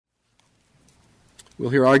We'll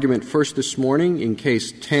hear argument first this morning in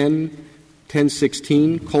Case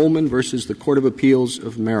 10-1016, Coleman versus the Court of Appeals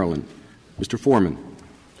of Maryland. Mr. Foreman.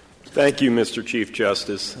 Thank you, Mr. Chief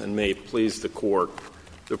Justice, and may it please the Court.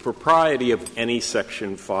 The propriety of any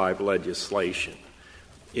Section 5 legislation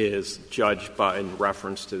is judged in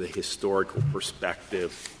reference to the historical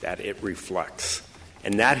perspective that it reflects.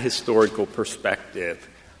 And that historical perspective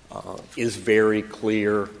is very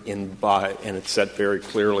clear and it's set very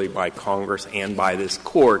clearly by Congress and by this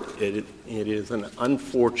Court. It is an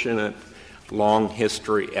unfortunate long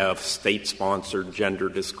history of state-sponsored gender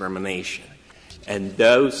discrimination. And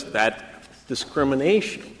that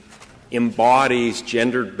discrimination embodies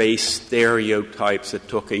gender-based stereotypes that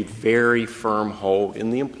took a very firm hold in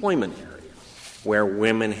the employment area, where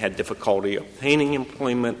women had difficulty obtaining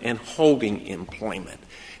employment and holding employment.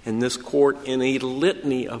 And this Court, in a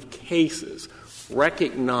litany of cases,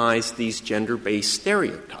 recognized these gender-based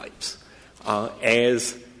stereotypes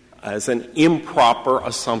as an improper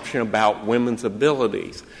assumption about women's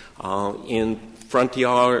abilities. In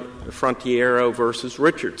Frontiero versus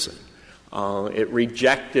Richardson, it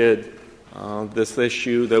rejected this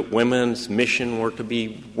issue that women's mission were to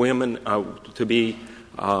be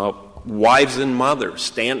wives and mothers,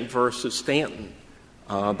 Stanton versus Stanton,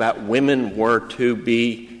 that women were to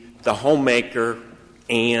be the homemaker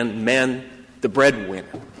and men the breadwinner.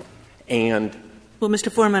 Well,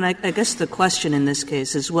 Mr. Foreman, I guess the question in this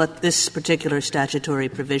case is what this particular statutory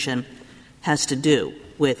provision has to do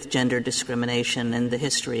with gender discrimination and the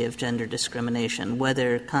history of gender discrimination,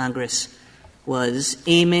 whether Congress was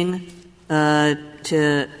aiming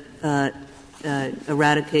to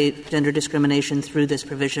eradicate gender discrimination through this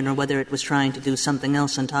provision or whether it was trying to do something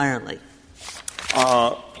else entirely.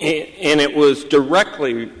 And it was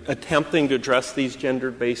directly attempting to address these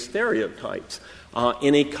gender-based stereotypes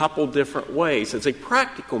in a couple different ways. As a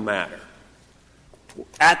practical matter,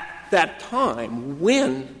 at that time,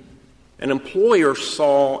 when an employer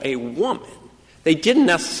saw a woman, they didn't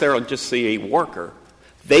necessarily just see a worker.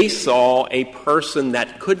 They saw a person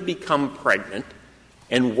that could become pregnant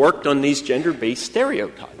and worked on these gender-based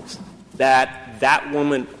stereotypes, that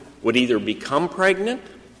woman would either become pregnant,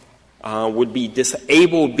 would be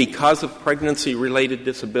disabled because of pregnancy-related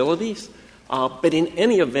disabilities, but in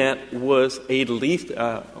any event was a least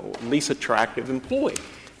attractive employee.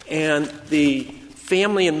 And the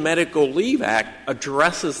Family and Medical Leave Act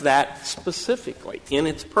addresses that specifically. In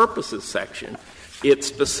its purposes section, it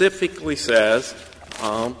specifically says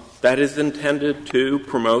that is intended to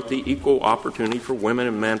promote the equal opportunity for women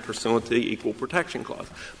and men pursuant to the Equal Protection Clause.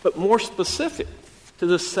 But more specific to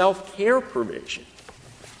the self-care provision,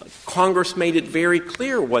 Congress made it very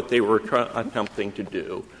clear what they were attempting to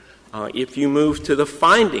do. If you move to the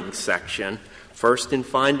findings section, first in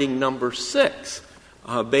finding number 6,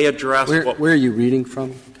 they address where are you reading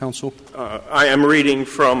from, counsel? I am reading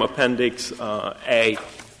from Appendix A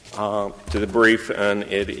to the brief, and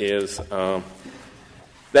it is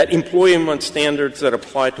that employment standards that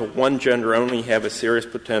apply to one gender only have a serious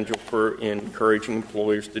potential for encouraging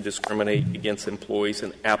employers to discriminate against employees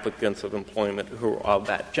and applicants of employment who are of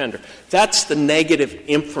that gender. That's the negative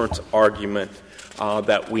inference argument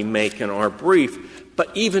that we make in our brief.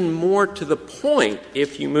 But even more to the point,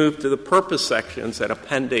 if you move to the purpose sections at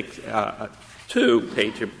Appendix 2,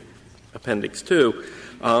 page of Appendix 2,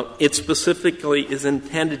 it specifically is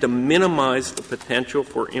intended to minimize the potential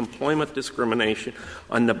for employment discrimination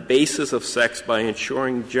on the basis of sex by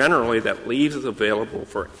ensuring generally that leave is available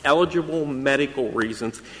for eligible medical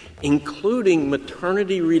reasons, including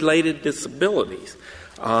maternity-related disabilities,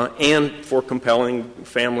 and for compelling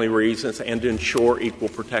family reasons, and to ensure equal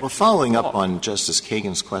protection. Well, following up on Justice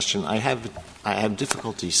Kagan's question, I have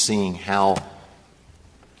difficulty seeing how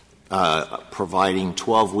providing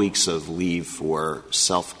 12 weeks of leave for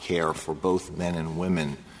self-care for both men and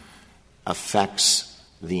women affects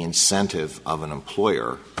the incentive of an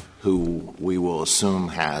employer who we will assume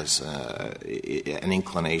has an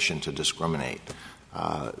inclination to discriminate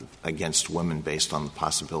against women based on the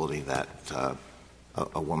possibility that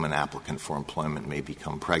a woman applicant for employment may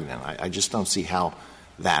become pregnant. I just don't see how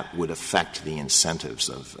that would affect the incentives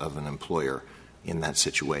of an employer in that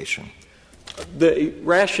situation. The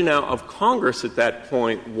rationale of Congress at that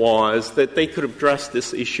point was that they could address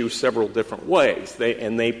this issue several different ways.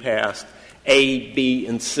 They passed A, B,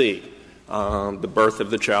 and C, the birth of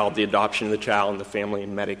the child, the adoption of the child, and the Family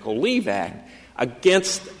and Medical Leave Act,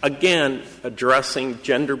 against, again, addressing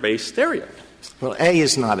gender-based stereotypes. Well, A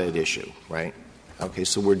is not at issue, right? Okay,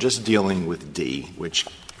 so we're just dealing with D, which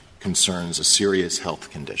concerns a serious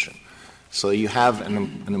health condition. So you have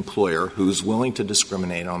an employer who's willing to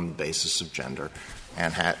discriminate on the basis of gender,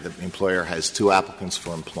 and the employer has two applicants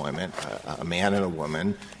for employment, a man and a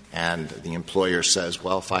woman, and the employer says,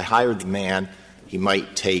 well, if I hired the man, he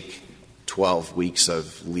might take 12 weeks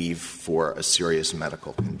of leave for a serious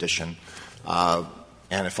medical condition.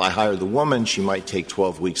 And if I hire the woman, she might take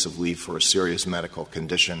 12 weeks of leave for a serious medical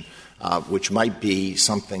condition, which might be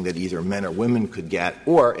something that either men or women could get,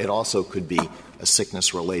 or it also could be a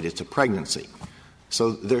sickness related to pregnancy.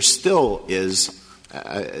 So there still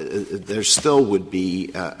would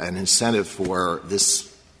be an incentive for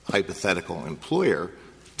this hypothetical employer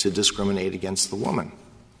to discriminate against the woman.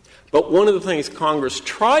 But one of the things Congress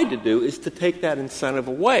tried to do is to take that incentive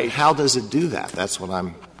away. How does it do that? That's what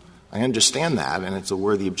I understand that, and it's a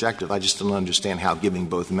worthy objective. I just don't understand how giving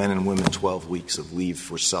both men and women 12 weeks of leave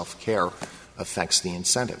for self-care affects the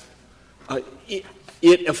incentive.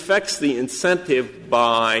 It affects the incentive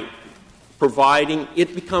by providing —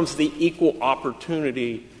 it becomes the equal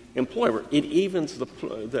opportunity employer. It evens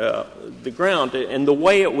the ground. And the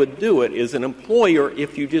way it would do it is an employer,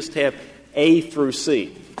 if you just have A through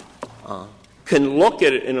C, can look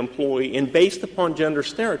at an employee and, based upon gender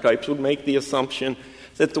stereotypes, would make the assumption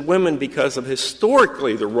that the women, because of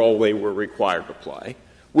historically the role they were required to play,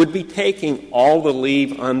 would be taking all the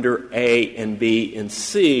leave under A and B and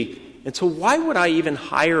C. And so why would I even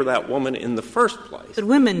hire that woman in the first place? But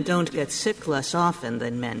women don't get sick less often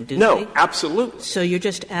than men, do they? No, absolutely. So you're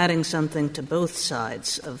just adding something to both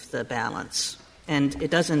sides of the balance, and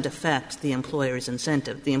it doesn't affect the employer's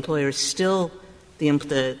incentive. The employer still —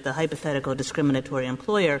 the hypothetical discriminatory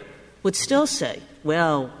employer would still say,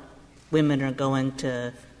 well, women are going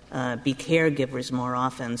to be caregivers more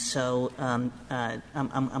often, so I'm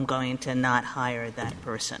going to not hire that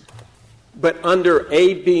person. But under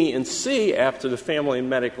A, B, and C, after the family and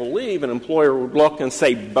medical leave, an employer would look and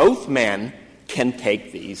say both men can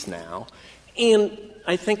take these now. And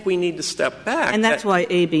I think we need to step back. And that's why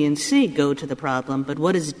A, B, and C go to the problem. But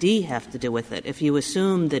what does D have to do with it? If you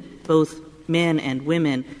assume that both men and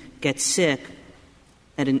women get sick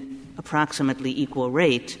at an approximately equal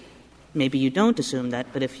rate, maybe you don't assume that,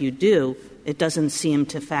 but if you do, it doesn't seem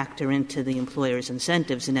to factor into the employer's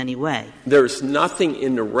incentives in any way. There's nothing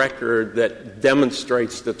in the record that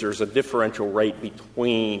demonstrates that there's a differential rate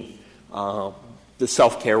between the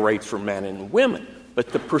self-care rates for men and women. But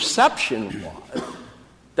the perception was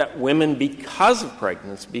that women, because of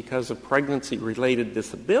pregnancy-related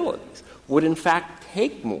disabilities, would in fact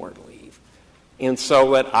take more leave. And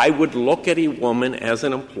so that I would look at a woman as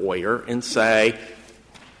an employer and say,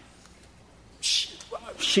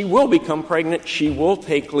 she will become pregnant, she will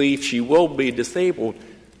take leave, she will be disabled.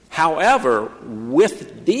 However,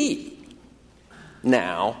 with D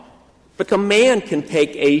now, but a man can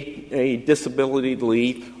take a disability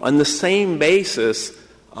leave on the same basis,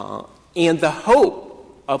 and the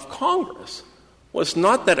hope of Congress was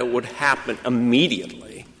not that it would happen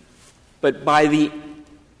immediately, but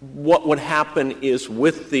what would happen is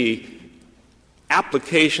with the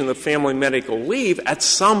application of family medical leave, at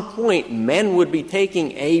some point men would be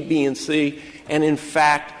taking A, B, and C, and in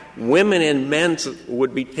fact women and men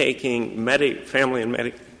would be taking family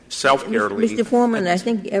and self-care leave. Mr. Foreman, I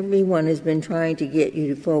think everyone has been trying to get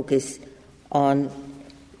you to focus on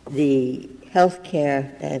the health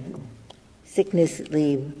care and sickness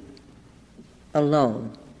leave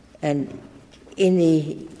alone. And in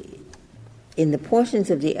the portions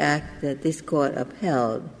of the Act that this Court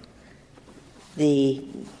upheld, the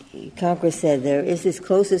Congress said there is this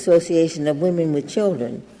close association of women with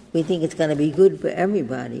children. We think it's going to be good for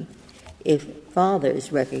everybody if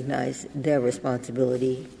fathers recognize their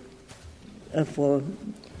responsibility for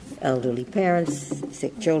elderly parents,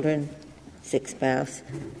 sick children, sick spouse.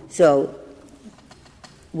 So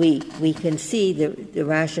we can see the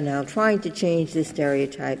rationale trying to change the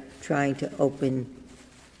stereotype, trying to open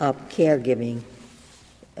up caregiving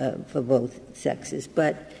for both sexes.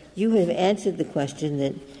 But you have answered the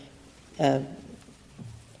question that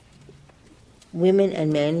women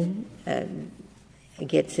and men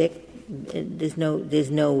get sick. There's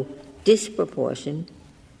no disproportion.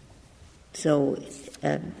 So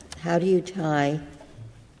how do you tie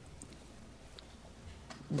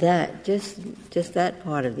that, just that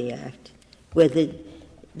part of the Act, where there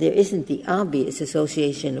isn't the obvious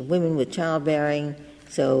association of women with childbearing,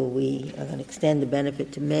 so we are going to extend the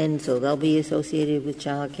benefit to men, so they'll be associated with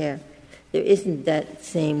child care? There isn't that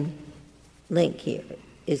same link here,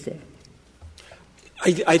 is there?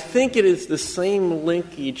 I think it is the same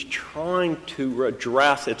linkage trying to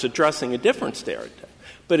addressing a different stereotype,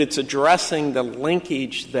 but it's addressing the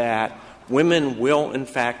linkage that women will, in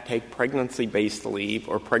fact, take pregnancy-based leave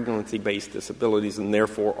or pregnancy-based disabilities and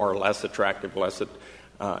therefore are less attractive, less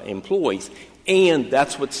employees. And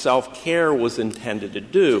that's what self-care was intended to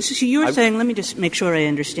do. So you're saying, let me just make sure I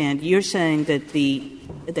understand, you're saying that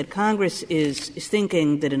that Congress is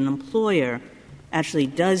thinking that an employer actually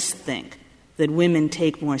does think that women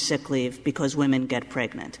take more sick leave because women get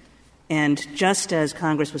pregnant. And just as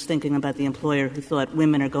Congress was thinking about the employer who thought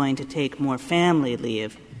women are going to take more family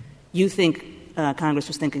leave, you think Congress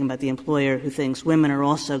was thinking about the employer who thinks women are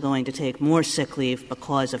also going to take more sick leave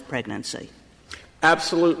because of pregnancy.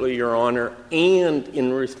 Absolutely, Your Honor. And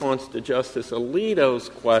in response to Justice Alito's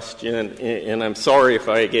question, and I'm sorry if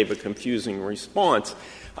I gave a confusing response,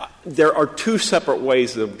 there are two separate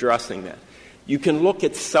ways of addressing that. You can look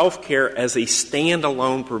at self-care as a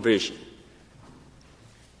standalone provision.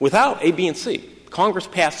 Without A, B, and C, Congress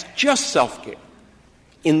passed just self-care.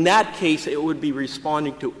 In that case, it would be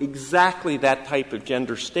responding to exactly that type of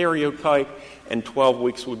gender stereotype, and 12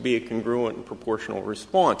 weeks would be a congruent and proportional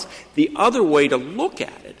response. The other way to look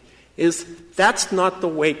at it is that's not the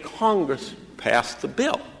way Congress passed the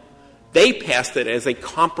bill. They passed it as a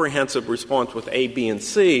comprehensive response with A, B, and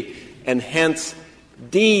C, and hence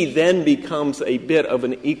D then becomes a bit of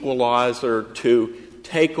an equalizer to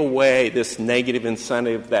take away this negative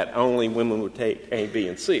incentive that only women would take A, B,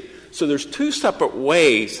 and C. So there's two separate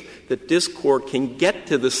ways that this Court can get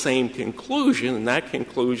to the same conclusion, and that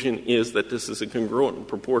conclusion is that this is a congruent and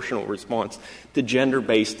proportional response to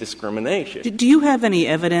gender-based discrimination. Do you have any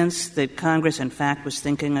evidence that Congress, in fact, was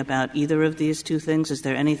thinking about either of these two things? Is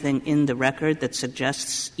there anything in the record that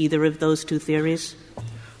suggests either of those two theories?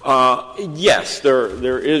 Yes,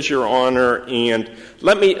 there is, Your Honor, and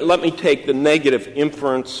let me take the negative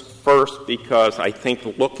inference first, because I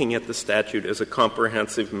think looking at the statute as a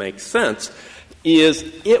comprehensive makes sense, is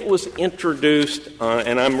it was introduced,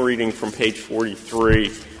 and I'm reading from page 43,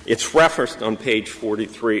 it's referenced on page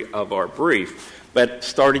 43 of our brief, but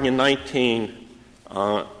starting in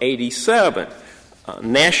 1987,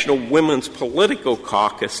 National Women's Political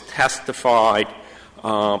Caucus testified,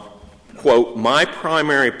 quote, "My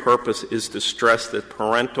primary purpose is to stress that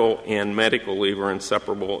parental and medical leave are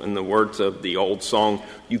inseparable. In the words of the old song,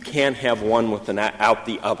 you can't have one without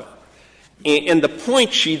the other." And the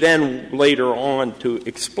point she then later on to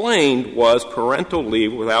explain was parental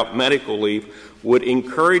leave without medical leave would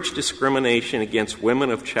encourage discrimination against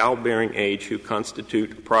women of childbearing age who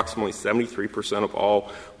constitute approximately 73% of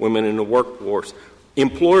all women in the workforce.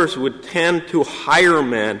 Employers would tend to hire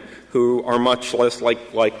men who are much less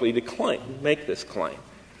likely to make this claim.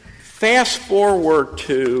 Fast forward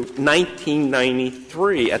to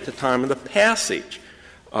 1993 at the time of the passage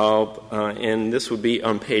of, and this would be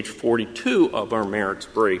on page 42 of our merits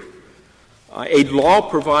brief, a law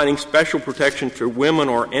providing special protection to women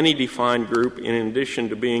or any defined group in addition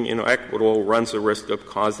to being inequitable runs the risk of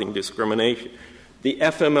causing discrimination. The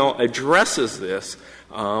FML addresses this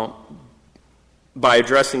by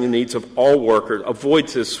addressing the needs of all workers,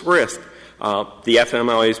 avoids this risk. The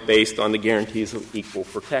FMLA is based on the guarantees of equal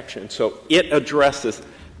protection. So it addresses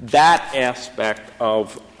that aspect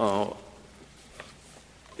of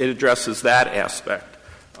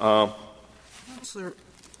Counselor,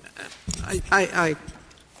 I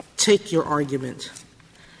take your argument,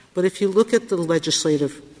 but if you look at the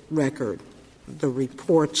legislative record, the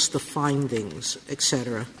reports, the findings, et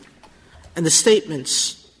cetera, and the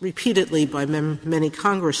statements repeatedly by many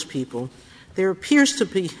Congress people, there appears to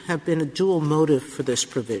have been a dual motive for this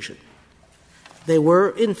provision. They were,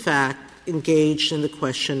 in fact, engaged in the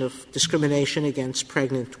question of discrimination against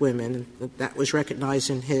pregnant women. That was recognized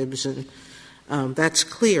in Hibbs, and that's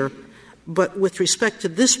clear. But with respect to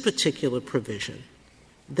this particular provision,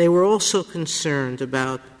 they were also concerned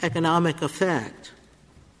about economic effect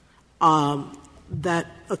that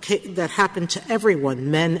happened to everyone,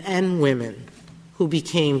 men and women, who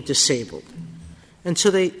became disabled. And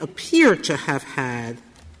so they appear to have had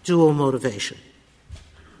dual motivation.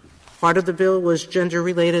 Part of the bill was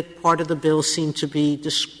gender-related. Part of the bill seemed to be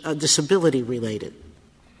disability-related.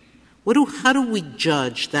 How do we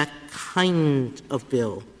judge that kind of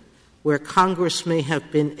bill where Congress may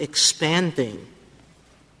have been expanding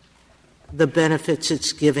the benefits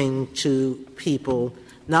it's giving to people,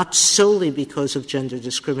 not solely because of gender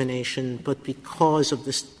discrimination, but because of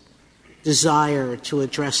this desire to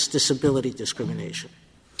address disability discrimination?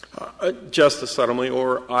 Justice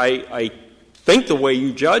Sotomayor, I think the way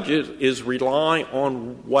you judge it is rely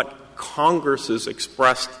on what Congress's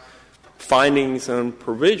expressed findings and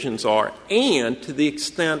provisions are, and to the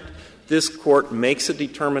extent this Court makes a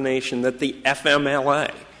determination that the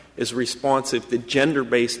FMLA is responsive to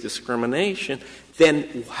gender-based discrimination,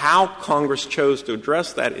 then how Congress chose to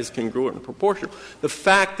address that is congruent and proportional. The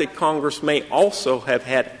fact that Congress may also have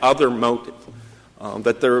had other motives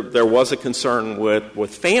that there was a concern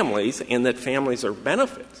with families and that families are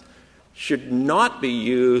benefits, should not be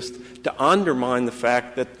used to undermine the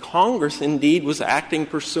fact that Congress indeed was acting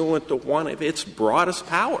pursuant to one of its broadest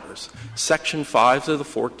powers, Section 5 of the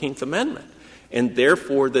 14th Amendment. And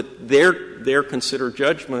therefore, that their considered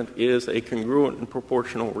judgment is a congruent and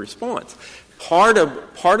proportional response. Part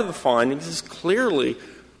of the findings is clearly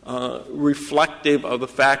reflective of the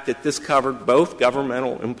fact that this covered both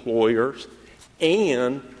governmental employers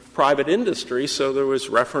and private industry, so there was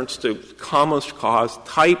reference to commerce clause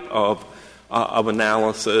type of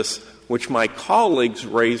analysis, which my colleagues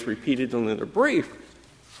raised repeatedly in their brief.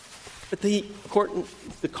 But the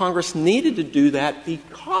Congress needed to do that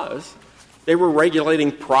because they were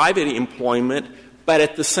regulating private employment, but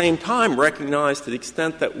at the same time recognized to the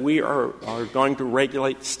extent that we are going to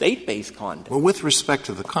regulate state-based conduct. Well, with respect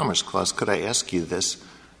to the Commerce Clause, could I ask you this?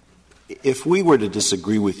 If we were to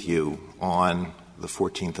disagree with you on the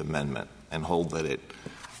 14th Amendment and hold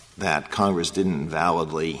that Congress didn't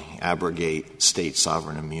validly abrogate state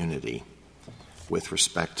sovereign immunity with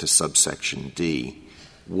respect to subsection D,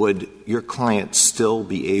 would your client still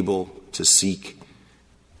be able to seek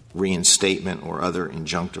reinstatement or other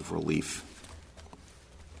injunctive relief?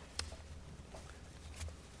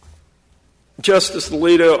 Justice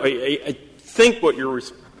Alito, I think what you'll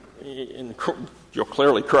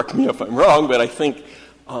clearly correct me if I'm wrong, but I think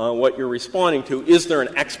what you're responding to, is there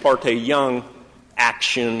an ex parte Young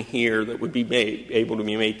action here that would be able to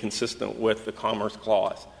be made consistent with the Commerce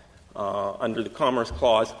Clause, under the Commerce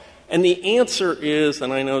Clause? And the answer is,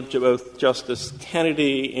 and I know both Justice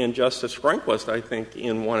Kennedy and Justice Rehnquist, I think,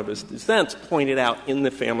 in one of his dissents, pointed out in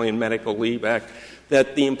the Family and Medical Leave Act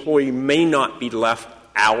that the employee may not be left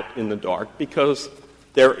out in the dark because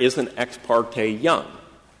there is an ex parte Young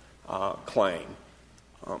claim.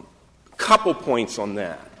 Couple points on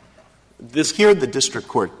that. Here the district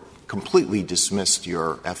court completely dismissed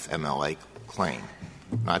your FMLA claim,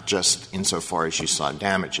 not just insofar as you sought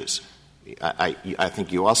damages. I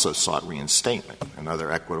think you also sought reinstatement and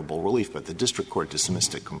other equitable relief, but the district court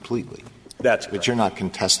dismissed it completely. That's correct. But you're not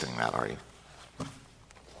contesting that, are you?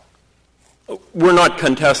 We're not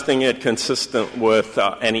contesting it consistent with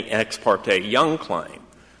any ex parte Young claim.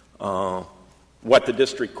 What the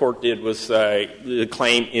district court did was say the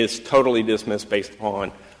claim is totally dismissed based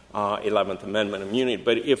upon 11th Amendment immunity.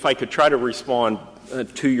 But if I could try to respond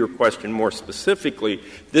to your question more specifically,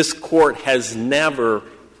 this Court has never,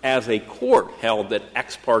 as a court, held that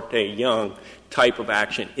ex parte Young type of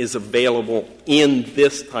action is available in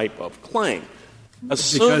this type of claim.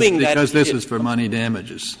 Assuming because this is for money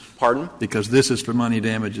damages. Pardon? Because this is for money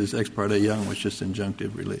damages, ex parte Young was just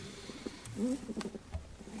injunctive relief.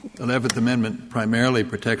 The 11th Amendment primarily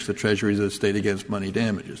protects the treasuries of the state against money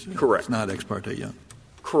damages. Correct. It's not ex parte Young.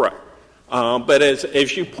 Correct. But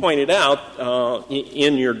as you pointed out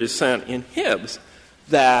in your dissent in Hibbs,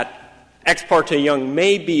 that ex parte Young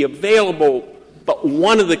may be available, but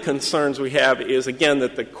one of the concerns we have is, again,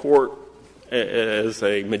 that the Court, as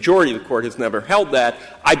a majority of the Court, has never held that.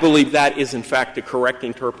 I believe that is, in fact, the correct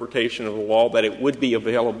interpretation of the law, that it would be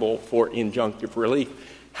available for injunctive relief.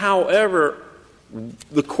 However,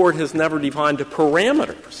 the Court has never defined the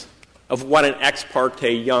parameters of what an ex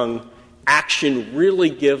parte Young action really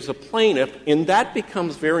gives a plaintiff, and that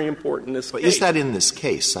becomes very important in this case. Is that in this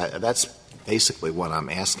case? That's basically what I'm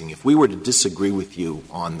asking. If we were to disagree with you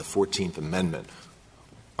on the 14th Amendment,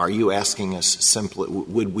 are you asking us simply —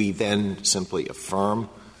 would we then simply affirm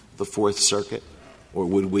the Fourth Circuit, or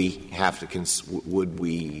would we have to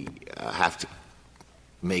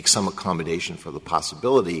make some accommodation for the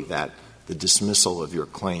possibility that the dismissal of your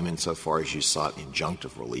claim insofar as you sought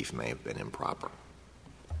injunctive relief may have been improper?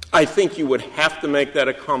 I think you would have to make that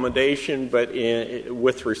accommodation, but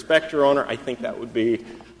with respect, Your Honor, I think that would be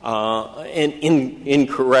an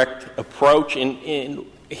incorrect approach. And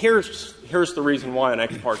here's the reason why an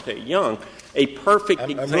ex parte Young, a perfect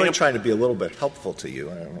example. I'm really trying to be a little bit helpful to you.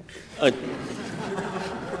 And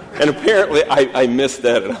apparently I missed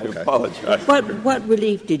that, and I apologize. What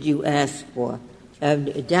relief did you ask for?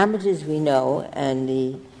 Damages we know, and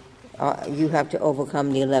you have to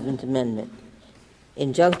overcome the 11th Amendment.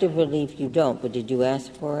 Injunctive relief you don't, but did you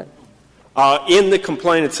ask for it? In the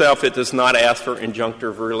complaint itself, it does not ask for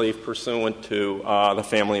injunctive relief pursuant to the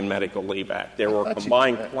Family and Medical Leave Act. There were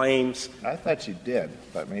combined claims. I thought you did,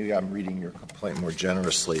 but maybe I'm reading your complaint more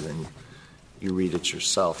generously than you read it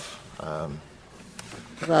yourself.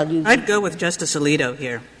 I'd go with Justice Alito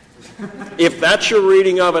here. If that's your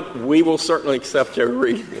reading of it, we will certainly accept your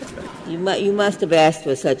reading of it. You must have asked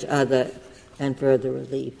for such other and further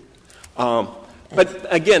relief.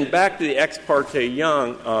 But again, back to the ex parte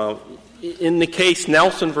Young, in the case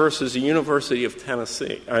Nelson versus the University of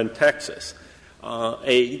Tennessee in Texas,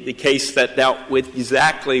 the case that dealt with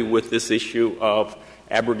exactly with this issue of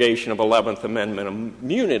abrogation of 11th Amendment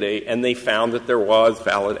immunity, and they found that there was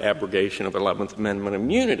valid abrogation of 11th Amendment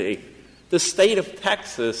immunity. The state of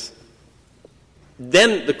Texas,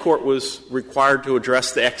 then the court was required to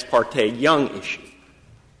address the ex parte Young issue.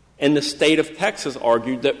 And the state of Texas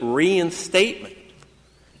argued that reinstatement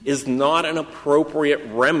is not an appropriate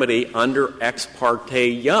remedy under ex parte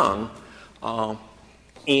Young,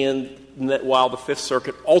 and that while the Fifth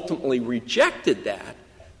Circuit ultimately rejected that,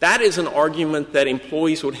 that is an argument that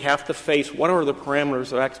employees would have to face. What are the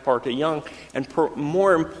parameters of ex parte Young? And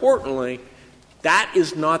more importantly, that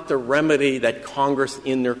is not the remedy that Congress,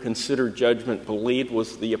 in their considered judgment, believed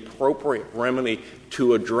was the appropriate remedy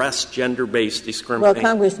to address gender-based discrimination.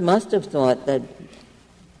 Well, Congress must have thought that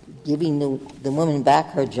giving the woman back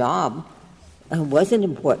her job was an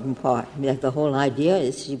important part. I mean, the whole idea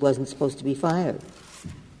is she wasn't supposed to be fired.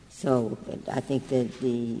 So I think that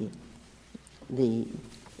the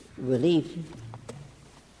relief,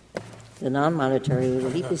 the non-monetary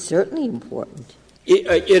relief, is certainly important.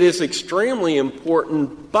 It is extremely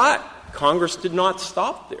important, but Congress did not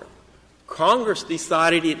stop there. Congress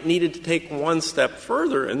decided it needed to take one step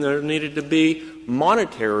further, and there needed to be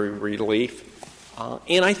monetary relief.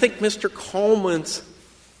 And I think Mr. Coleman's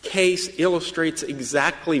case illustrates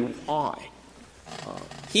exactly why.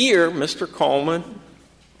 Here, Mr. Coleman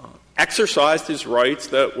exercised his rights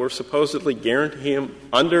that were supposedly guaranteed him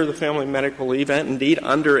under the Family Medical Leave and, indeed,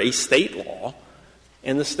 under a state law,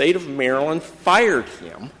 and the state of Maryland fired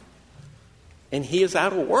him, and he is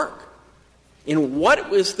out of work. And what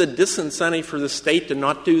was the disincentive for the state to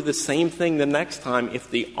not do the same thing the next time if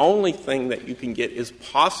the only thing that you can get is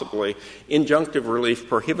possibly injunctive relief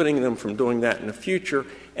prohibiting them from doing that in the future,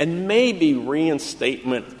 and maybe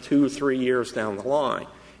reinstatement 2 or 3 years down the line?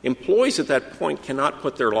 Employees at that point cannot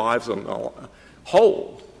put their lives on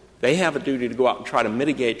hold. They have a duty to go out and try to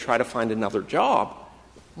mitigate, try to find another job.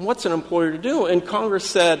 What's an employer to do? And Congress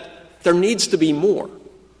said there needs to be more.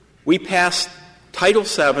 We passed Title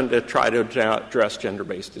VII to try to address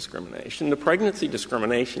gender-based discrimination, the Pregnancy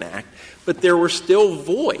Discrimination Act, but there were still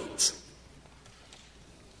voids.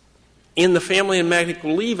 In the Family and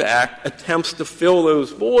Medical Leave Act, attempts to fill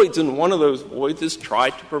those voids, and one of those voids is try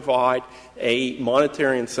to provide a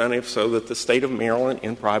monetary incentive so that the state of Maryland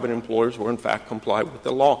and private employers will, in fact, comply with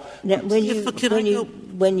the law. Now,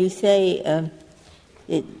 when you say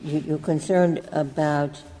you're concerned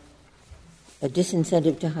about a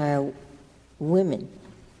disincentive to hire women,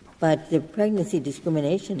 but the Pregnancy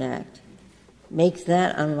Discrimination Act makes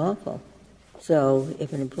that unlawful. So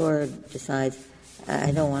if an employer decides,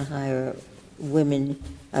 I don't want to hire women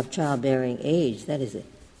of childbearing age, that is an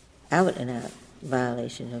out-and-out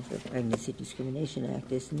violation of the Pregnancy Discrimination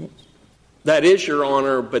Act, isn't it? That is, Your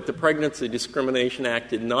Honor, but the Pregnancy Discrimination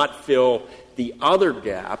Act did not fill the other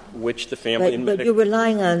gap, which the Family and Medical... But you're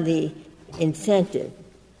relying on the incentive,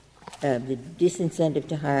 the disincentive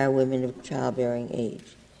to hire women of childbearing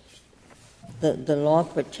age. The law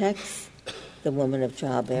protects the woman of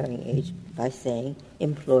childbearing age by saying,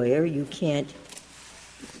 employer, you can't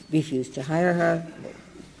refuse to hire her,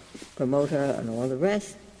 promote her, and all the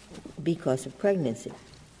rest because of pregnancy.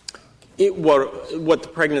 What the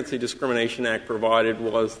Pregnancy Discrimination Act provided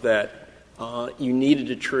was that you needed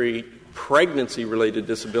to treat pregnancy-related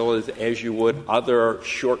disabilities as you would other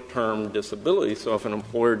short-term disabilities. So if an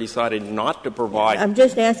employer decided not to provide... I'm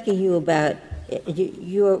just asking you about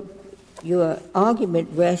your argument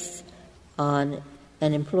rests on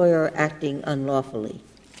an employer acting unlawfully.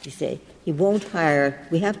 You say he won't hire,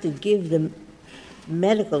 we have to give the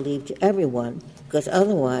medical leave to everyone because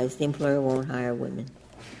otherwise the employer won't hire women.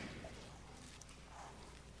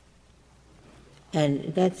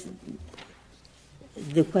 And that's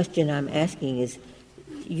the question I'm asking is,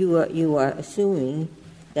 you are assuming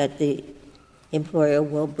that the employer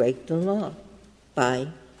will break the law by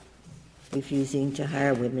refusing to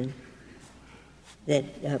hire women that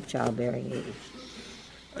have childbearing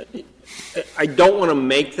age. I don't want to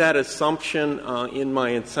make that assumption. In my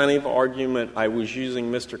incentive argument, I was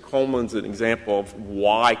using Mr. Coleman as an example of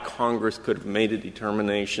why Congress could have made a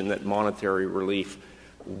determination that monetary relief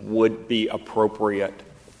would be appropriate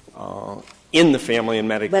in the Family and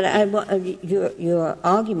Medical. But your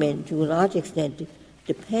argument, to a large extent,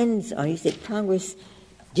 depends on, you said Congress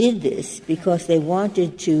did this because they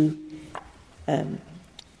wanted to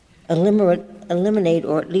eliminate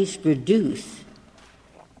or at least reduce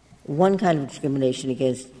one kind of discrimination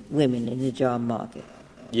against women in the job market.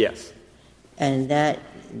 Yes. And that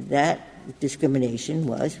discrimination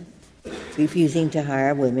was refusing to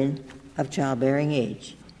hire women of childbearing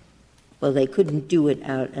age. Well, they couldn't do it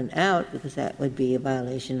out and out because that would be a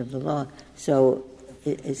violation of the law. So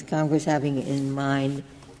is Congress having in mind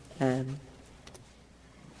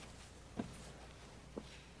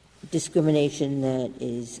discrimination that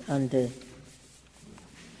is under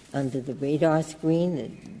the radar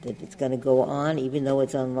screen, that it's going to go on even though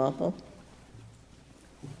it's unlawful?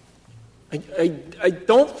 I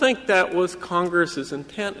don't think that was Congress's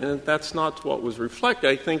intent, and that's not what was reflected.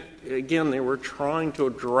 I think, again, they were trying to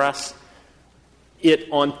address it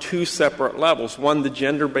on two separate levels. One, the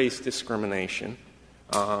gender-based discrimination,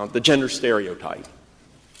 the gender stereotype,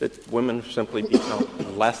 that women simply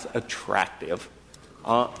become less attractive,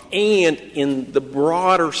 and in the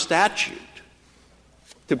broader statute,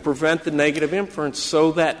 to prevent the negative inference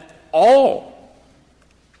so that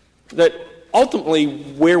ultimately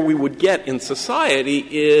where we would get in society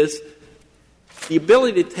is the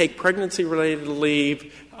ability to take pregnancy-related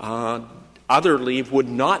leave, other leave would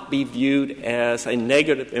not be viewed as a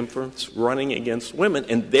negative inference running against women,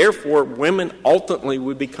 and therefore women ultimately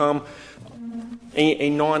would become a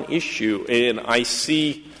non-issue. And I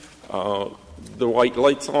see the white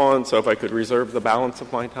light's on, so if I could reserve the balance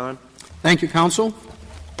of my time. Thank you, counsel.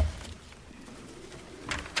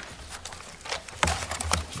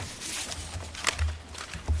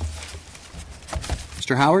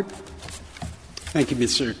 Mr. Howard. Thank you,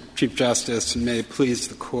 Mr. Chief Justice, and may it please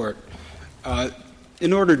the Court.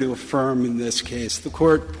 In order to affirm in this case, the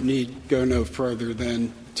Court need go no further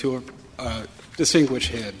than to distinguish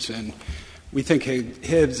Hibbs. And we think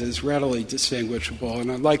Hibbs is readily distinguishable.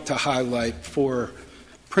 And I'd like to highlight four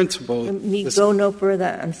principles. Need go no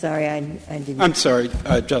further? I'm sorry, I didn't. I'm sorry,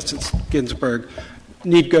 Justice Ginsburg.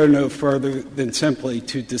 Need go no further than simply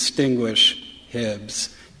to distinguish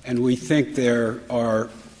Hibbs. And we think there are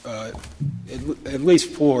at least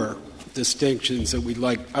four distinctions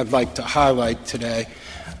that I'd like to highlight today.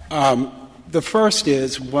 The first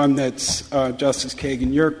is one that's, Justice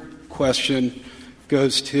Kagan, your question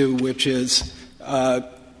goes to, which is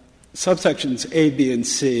subsections A, B, and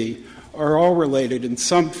C are all related in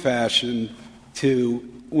some fashion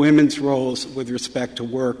to women's roles with respect to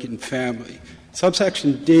work and family.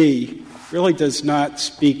 Subsection D really does not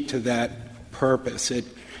speak to that purpose.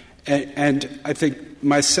 And I think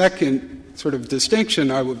my second sort of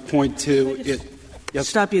distinction I would point to is — yes.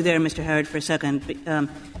 Stop you there, Mr. Howard, for a second.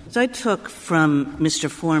 So I took from Mr.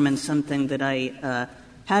 Foreman something that I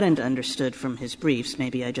hadn't understood from his briefs,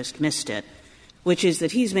 maybe I just missed it, which is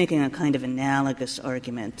that he's making a kind of analogous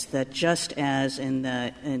argument that just as in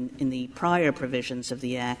the prior provisions of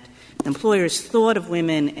the Act, employers thought of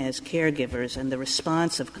women as caregivers, and the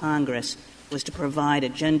response of Congress was to provide a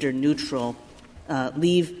gender-neutral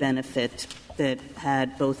leave benefit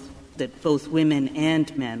that both women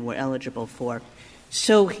and men were eligible for.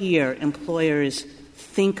 So here, employers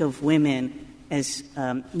think of women as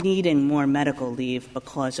needing more medical leave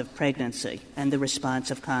because of pregnancy, and the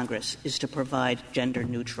response of Congress is to provide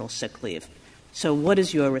gender-neutral sick leave. So what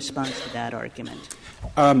is your response to that argument?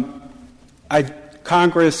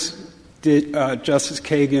 Congress did, Justice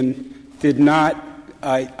Kagan, did not,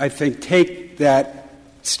 I think, take that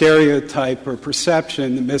stereotype or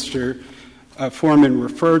perception that Mr. Foreman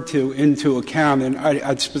referred to into account. And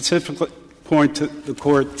I'd specifically point to the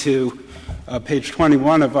Court to page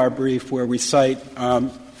 21 of our brief, where we cite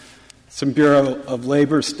some Bureau of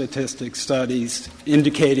Labor Statistics studies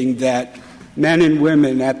indicating that men and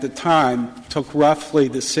women at the time took roughly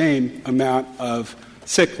the same amount of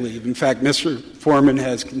sick leave. In fact, Mr. Foreman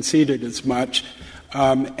has conceded as much.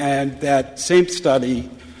 And that same study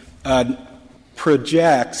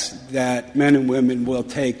projects that men and women will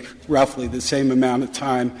take roughly the same amount of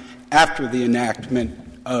time after the enactment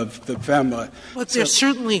of the FEMA. But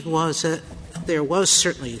there was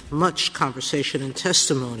certainly much conversation and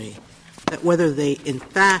testimony that whether they in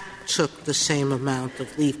fact took the same amount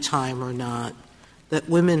of leave time or not, that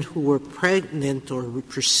women who were pregnant or were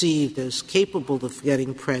perceived as capable of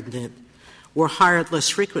getting pregnant were hired less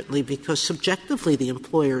frequently because subjectively the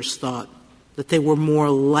employers thought that they were more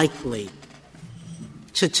likely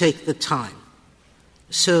to take the time.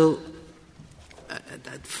 So,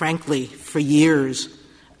 frankly, for years,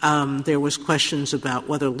 there was questions about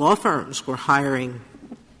whether law firms were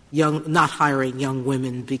not hiring young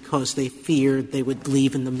women because they feared they would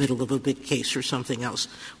leave in the middle of a big case or something else.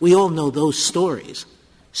 We all know those stories.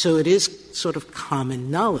 So it is sort of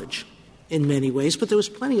common knowledge in many ways, but there was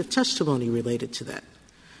plenty of testimony related to that.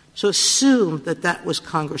 So assume that that was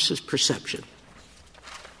Congress's perception,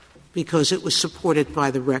 because it was supported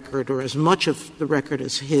by the record, or as much of the record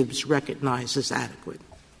as Hibbs recognized as adequate.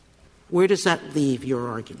 Where does that leave your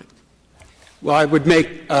argument? Well, I would make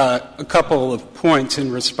a couple of points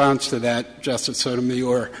in response to that, Justice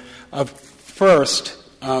Sotomayor. First,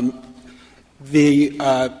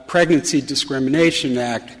 the Pregnancy Discrimination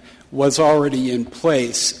Act was already in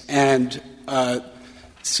place, and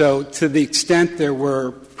so to the extent there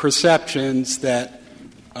were perceptions that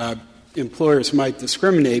employers might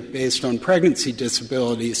discriminate based on pregnancy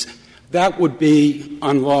disabilities, that would be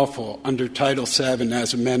unlawful under Title VII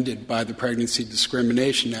as amended by the Pregnancy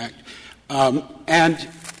Discrimination Act.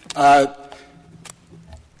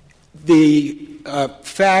 The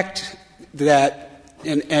fact that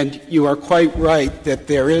and you are quite right that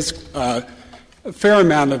there is a fair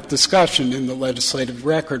amount of discussion in the legislative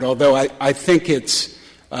record, although I think it's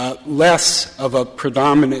less of a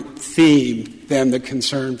predominant theme than the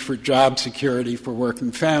concern for job security for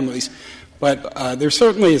working families. But there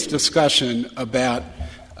certainly is discussion about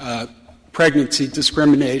pregnancy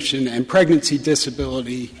discrimination and pregnancy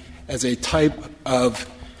disability as a type of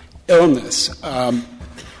illness.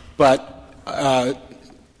 But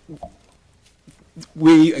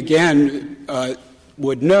we, again,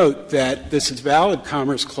 would note that this is valid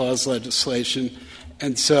Commerce Clause legislation,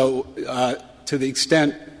 and so to the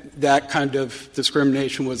extent that kind of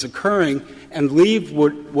discrimination was occurring and leave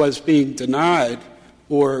was being denied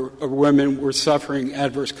or women were suffering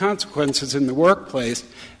adverse consequences in the workplace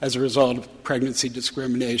as a result of pregnancy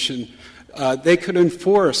discrimination, they could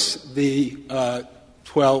enforce the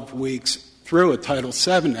 12 weeks through a Title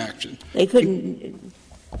VII action. They couldn't.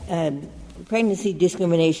 Pregnancy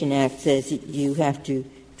Discrimination Act says you have to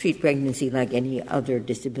treat pregnancy like any other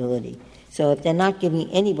disability. So if they're not giving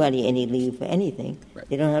anybody any leave for anything, right,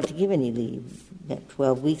 they don't have to give any leave. That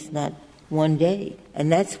 12 weeks, not 1 day.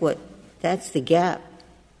 And that's the gap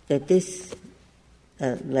that this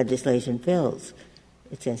legislation fills.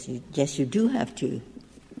 It says, yes, you do have to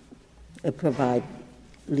provide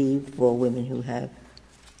leave for women who have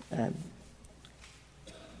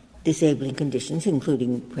disabling conditions,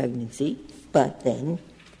 including pregnancy, but then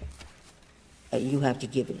you have to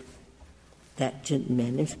give it that to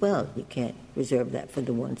men as well. You can't reserve that for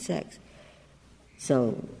the one sex.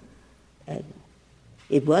 So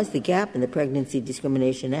it was the gap in the Pregnancy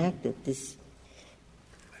Discrimination Act that this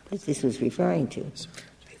was referring to.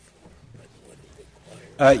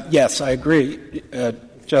 Yes, I agree,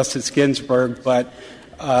 Justice Ginsburg, but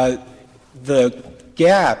the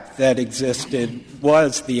gap that existed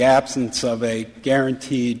was the absence of a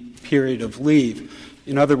guaranteed period of leave.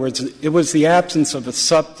 In other words, it was the absence of a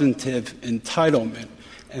substantive entitlement,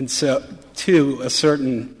 and so to a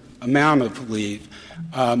certain amount of leave.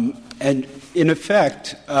 And in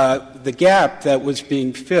effect, the gap that was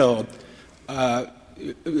being filled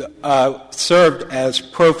served as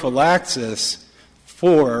prophylaxis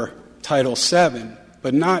for Title VII,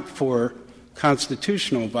 but not for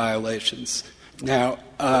constitutional violations. Now,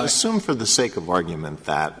 assume for the sake of argument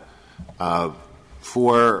that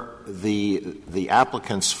for the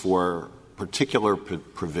applicants for particular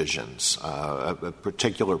provisions,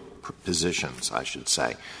 particular positions, I should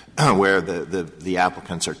say, where the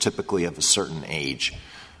applicants are typically of a certain age,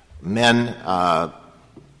 men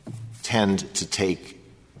tend to take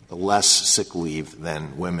less sick leave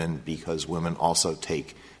than women because women also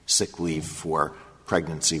take sick leave for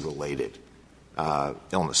pregnancy-related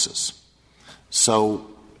illnesses. So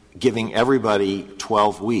giving everybody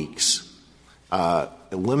 12 weeks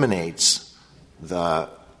eliminates the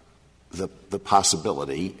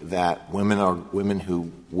possibility that women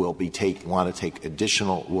who will want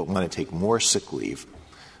to take more sick leave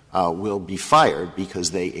will be fired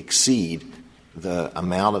because they exceed the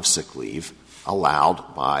amount of sick leave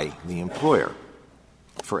allowed by the employer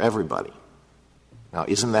for everybody. Now,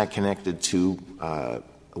 isn't that connected to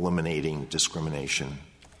eliminating discrimination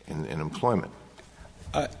in employment?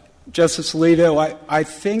 Justice Alito, I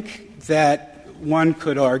think that one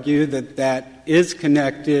could argue that that is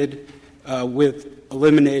connected with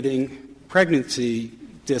eliminating pregnancy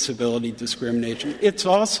disability discrimination. It's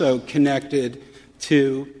also connected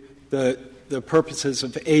to the purposes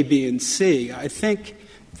of A, B, and C. I think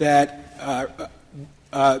that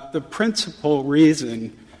the principal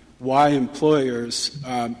reason why employers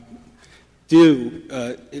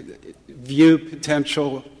do view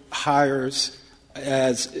potential hires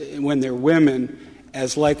as, when they're women,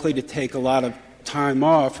 as likely to take a lot of time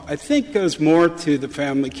off, I think goes more to the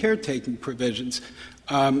family caretaking provisions.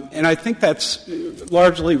 And I think that's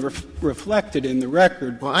largely reflected in the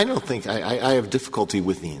record. Well, I don't think I have difficulty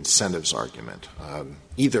with the incentives argument,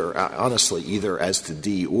 either as to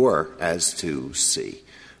D or as to C.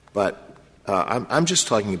 But I'm just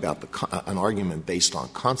talking about an argument based on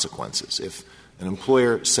consequences. An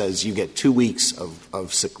employer says you get 2 weeks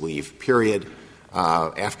of sick leave, period.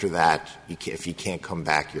 After that, if you can't come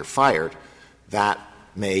back, you're fired. That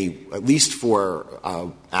may, at least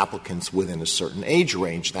for applicants within a certain age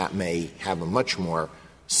range, that may have a much more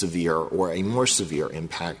severe or a more severe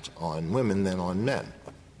impact on women than on men.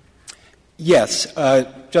 Yes,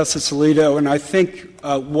 Justice Alito, and I think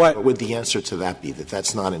what would the answer to that be, that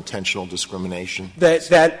that's not intentional discrimination?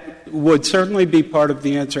 That would certainly be part of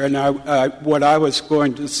the answer. And what I was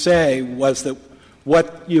going to say was that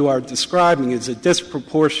what you are describing is a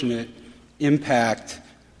disproportionate impact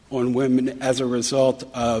on women as a result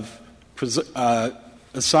of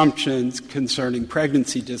assumptions concerning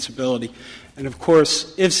pregnancy disability. And, of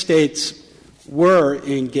course, if states were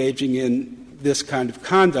engaging in this kind of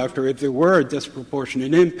conduct, or if there were a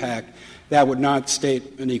disproportionate impact, that would not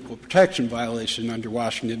state an equal protection violation under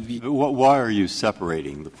Washington v. Why are you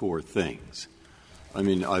separating the four things? I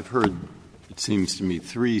mean, I've heard, it seems to me,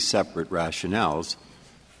 three separate rationales.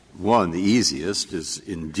 One, the easiest, is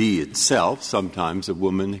in D itself. Sometimes a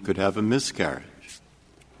woman could have a miscarriage.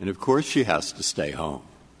 And, of course, she has to stay home.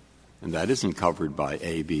 And that isn't covered by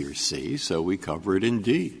A, B, or C, so we cover it in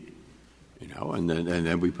D. You know, and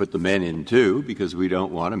then we put the men in, too, because we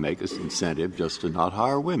don't want to make us incentive just to not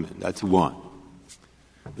hire women. That's one.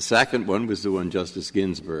 The second one was the one Justice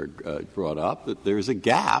Ginsburg brought up, that there's a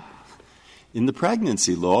gap in the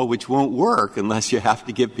pregnancy law which won't work unless you have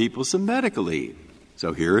to give people some medical leave.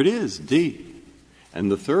 So here it is, D. And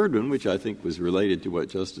the third one, which I think was related to what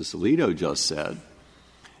Justice Alito just said,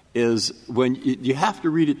 is when you have to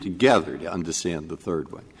read it together to understand the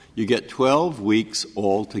third one. You get 12 weeks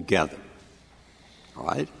altogether. All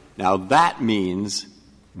right? Now, that means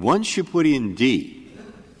once you put in D,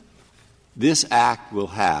 this Act will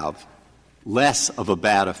have less of a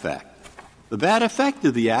bad effect. The bad effect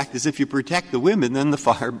of the Act is if you protect the women, then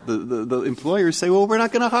the employers say, well, we're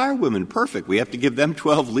not going to hire women. Perfect. We have to give them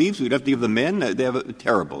 12 leaves. We'd have to give the men. They have it's a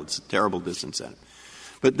terrible disincentive.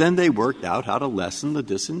 But then they worked out how to lessen the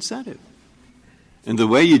disincentive. And the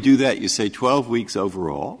way you do that, you say 12 weeks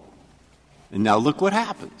overall. And now look what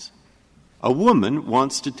happens. A woman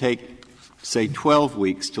wants to take, say, 12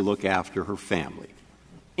 weeks to look after her family.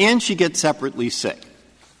 And she gets separately sick.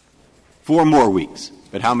 4 more weeks.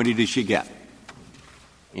 But how many does she get?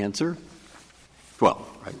 Answer?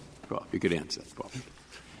 12, right? 12. You could answer that. 12.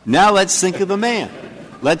 Now let's think of the man.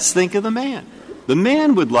 Let's think of the man. The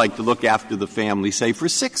man would like to look after the family, say, for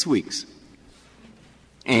 6 weeks.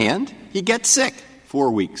 And he gets sick. 4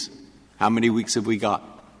 weeks. How many weeks have we got?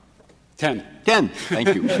 10.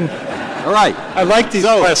 Thank you. All right. I like these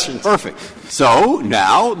questions. Perfect. So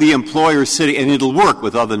now the employer's sitting, and it'll work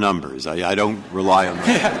with other numbers. I don't rely on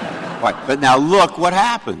that. Right. But now look what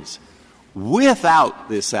happens. Without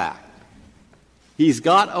this Act, he's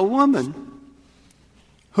got a woman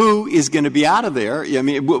who is going to be out of there. I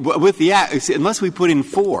mean, with the Act, unless we put in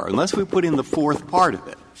 4, unless we put in the fourth part of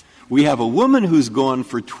it, we have a woman who's gone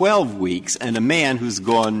for 12 weeks and a man who's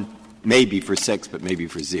gone maybe for 6, but maybe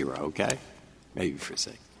for 0, okay? Maybe for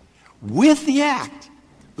 6. With the Act,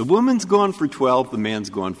 the woman's gone for 12, the man's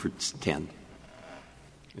gone for 10.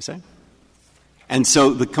 You see? And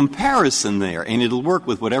so the comparison there, and it'll work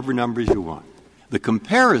with whatever numbers you want, the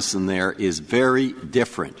comparison there is very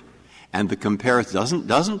different. And the comparison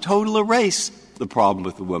doesn't totally erase the problem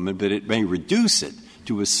with the woman, but it may reduce it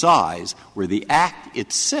to a size where the Act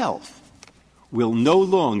itself will no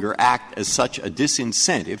longer act as such a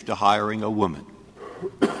disincentive to hiring a woman.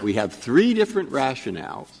 We have 3 different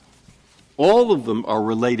rationales. All of them are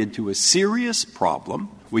related to a serious problem,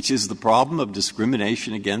 which is the problem of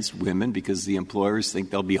discrimination against women because the employers think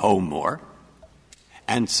they'll be home more.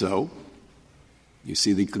 And so, you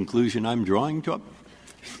see the conclusion I'm drawing to?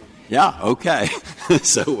 Yeah, okay.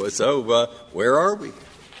 So where are we?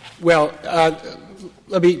 Well,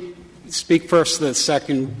 let me speak first to the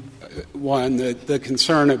second one, the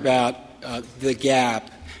concern about the gap.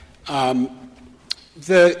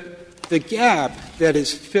 The gap that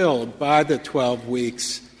is filled by the 12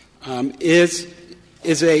 weeks is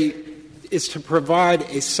to provide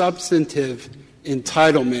a substantive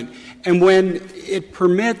entitlement, and when it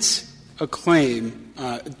permits a claim,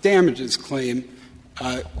 damages claim,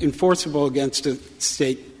 enforceable against a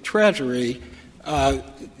state treasury,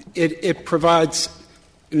 it provides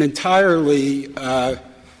an entirely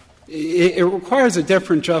it requires a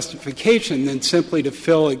different justification than simply to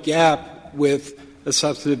fill a gap with a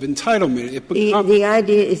substantive entitlement. The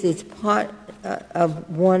idea is it's part of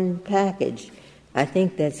one package. I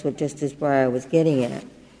think that's what Justice Breyer was getting at. I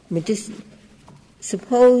mean, just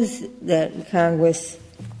suppose that Congress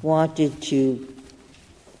wanted to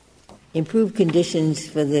improve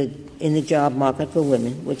conditions in the job market for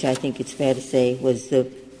women, which I think it's fair to say was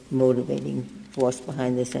the motivating force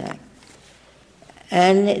behind this act.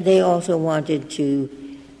 And they also wanted to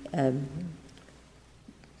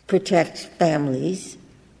protect families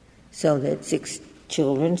so that 6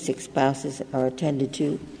 children, 6 spouses are attended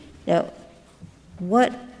to. Now,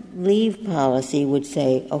 what leave policy would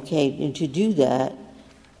say, okay, to do that,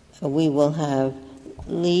 we will have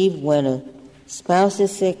leave when a spouse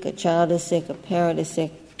is sick, a child is sick, a parent is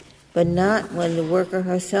sick, but not when the worker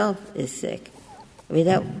herself is sick. I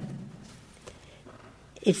mean,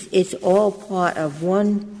 it's all part of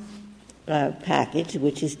one package,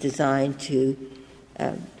 which is designed to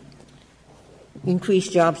increase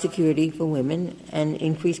job security for women and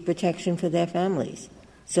increase protection for their families.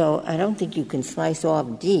 So I don't think you can slice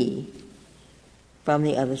off D from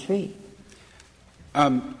the other 3.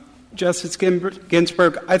 Justice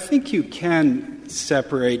Ginsburg, I think you can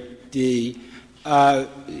separate D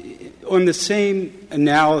on the same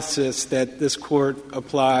analysis that this Court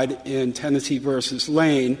applied in Tennessee versus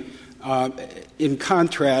Lane, in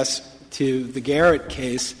contrast to the Garrett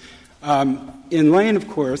case. In Lane, of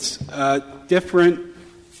course, different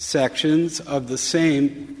sections of the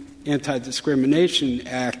same Anti-Discrimination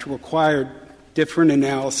Act required different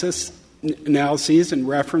analyses in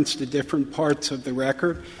reference to different parts of the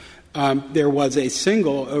record. There was a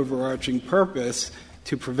single overarching purpose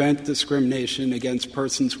to prevent discrimination against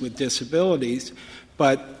persons with disabilities,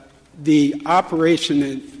 but the operation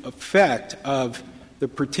and effect of the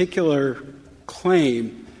particular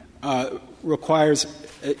claim requires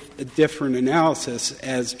a different analysis.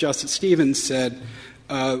 As Justice Stevens said,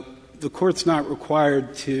 the Court's not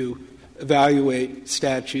required to evaluate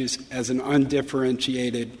statutes as an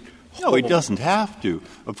undifferentiated whole. No, it doesn't have to,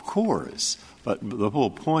 of course. But the whole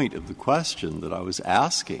point of the question that I was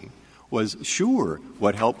asking was, sure,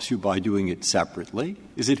 what helps you by doing it separately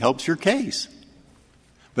is it helps your case.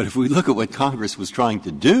 But if we look at what Congress was trying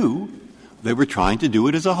to do, they were trying to do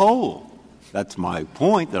it as a whole. That's my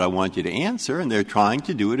point that I want you to answer, and they're trying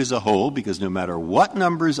to do it as a whole because no matter what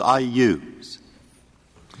numbers I use,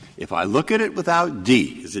 if I look at it without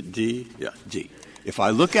D, is it D? Yeah, D. If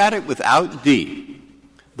I look at it without D,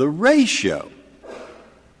 the ratio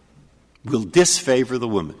will disfavor the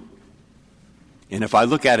woman. And if I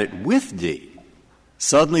look at it with D,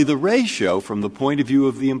 suddenly the ratio from the point of view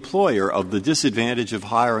of the employer of the disadvantage of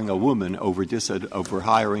hiring a woman over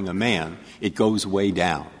hiring a man, it goes way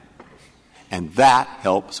down. And that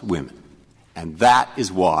helps women. And that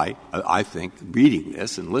is why, I think, reading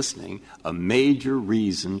this and listening, a major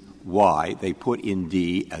reason why they put in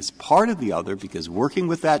D as part of the other, because working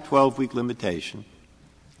with that 12-week limitation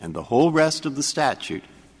and the whole rest of the statute,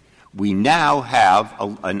 we now have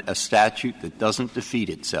a statute that doesn't defeat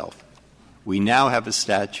itself. We now have a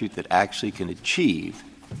statute that actually can achieve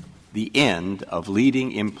the end of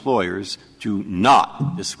leading employers to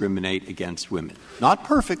not discriminate against women. Not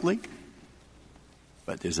perfectly,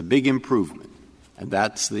 but there's a big improvement. And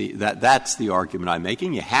that's the argument I'm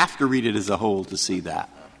making. You have to read it as a whole to see that.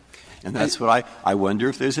 And that's what I wonder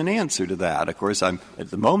if there's an answer to that. Of course, I'm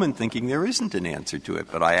at the moment thinking there isn't an answer to it,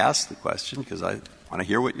 but I ask the question because I want to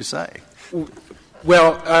hear what you say.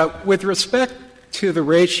 Well, with respect to the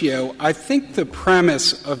ratio, I think the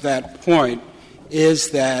premise of that point is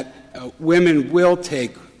that women will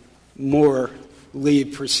take more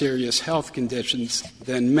leave for serious health conditions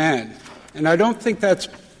than men. And I don't think that's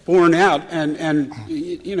borne out, and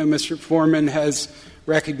Mr. Foreman has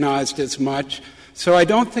recognized as much. So I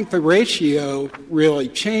don't think the ratio really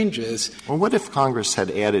changes. Well, what if Congress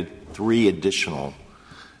had added 3 additional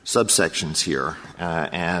subsections here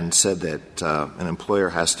and said that an employer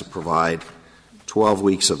has to provide 12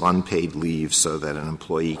 weeks of unpaid leave so that an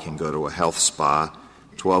employee can go to a health spa,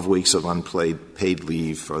 12 weeks of unpaid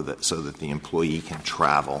leave so that the employee can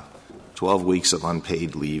travel, 12 weeks of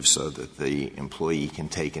unpaid leave so that the employee can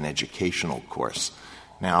take an educational course.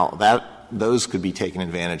 Now, those could be taken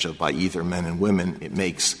advantage of by either men and women. It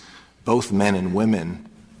makes both men and women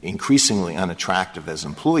increasingly unattractive as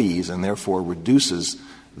employees and therefore reduces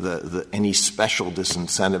any special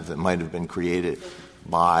disincentive that might have been created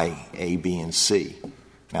by A, B, and C.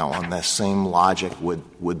 Now, on that same logic,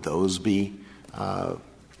 would those be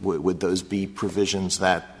provisions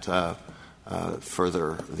that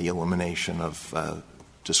further the elimination of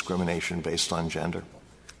discrimination based on gender?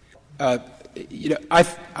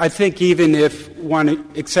 I think even if one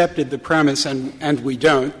accepted the premise, and we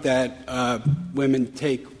don't, that women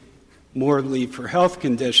take more leave for health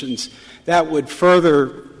conditions, that would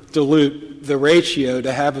further dilute the ratio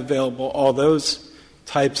to have available all those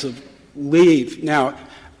types of leave. Now,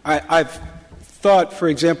 I've thought, for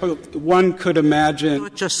example, one could imagine.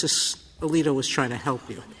 Justice Alito was trying to help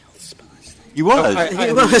you. He was.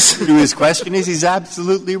 He was. His question is, he's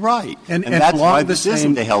absolutely right. And that's why this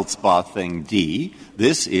isn't a health spa thing, D.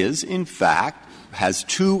 This is, in fact, has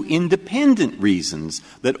two independent reasons,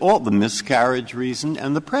 that all the miscarriage reason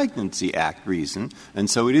and the Pregnancy Act reason. And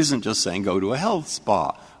so it isn't just saying go to a health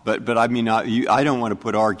spa. But I mean, I don't want to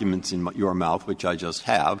put arguments in your mouth, which I just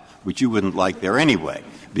have, which you wouldn't like there anyway.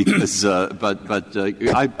 Because,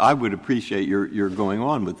 I would appreciate your going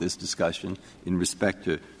on with this discussion in respect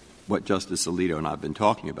to what Justice Alito and I have been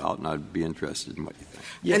talking about, and I'd be interested in what you think.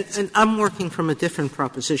 Yes. And I'm working from a different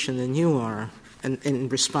proposition than you are in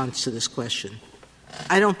response to this question.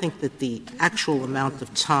 I don't think that the actual amount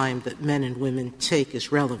of time that men and women take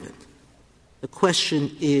is relevant. The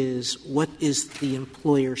question is, what is the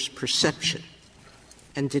employer's perception?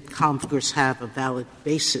 And did Congress have a valid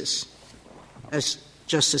basis, as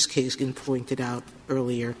Justice Kagan pointed out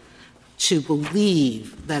earlier, to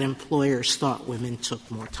believe that employers thought women took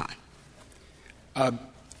more time? I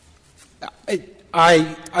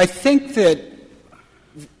think that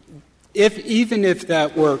even if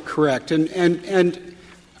that were correct, and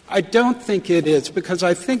I don't think it is, because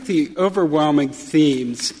I think the overwhelming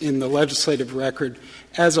themes in the legislative record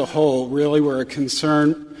as a whole really were a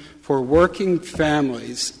concern for working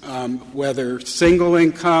families, whether single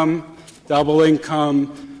income, double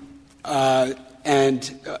income, and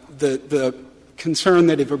the concern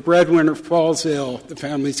that if a breadwinner falls ill, the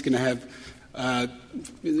family's going to have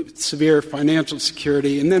severe financial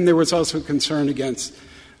security. And then there was also concern against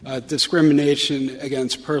discrimination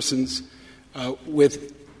against persons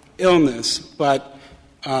with illness. But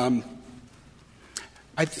I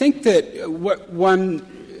think that one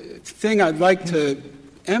thing I'd like to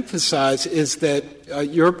emphasize is that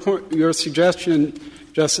your suggestion,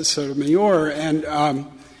 Justice Sotomayor, and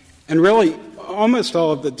really almost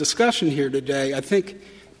all of the discussion here today, I think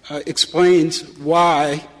explains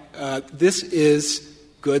why this is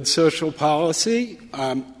good social policy.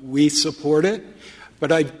 We support it.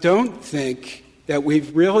 But I don't think that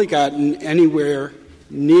we've really gotten anywhere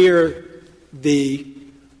near the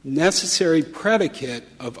necessary predicate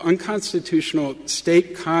of unconstitutional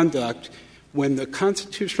state conduct when the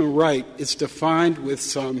constitutional right is defined with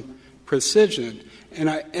some precision. And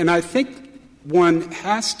I think one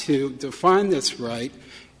has to define this right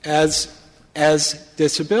as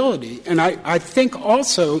disability. And I think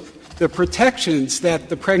also the protections that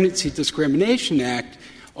the Pregnancy Discrimination Act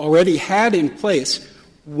already had in place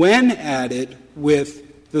when added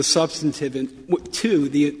with the substantive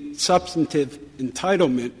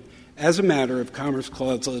entitlement as a matter of Commerce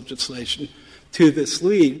Clause legislation to this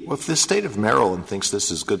lead. Well, if the state of Maryland thinks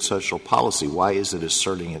this is good social policy, why is it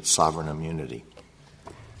asserting its sovereign immunity?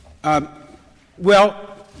 Well,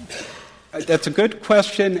 that's a good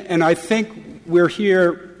question, and I think we're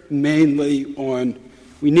here mainly on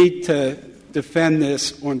we need to defend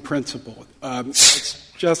this on principle.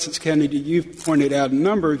 Justice Kennedy, you've pointed out a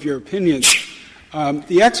number of your opinions.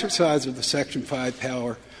 The exercise of the Section 5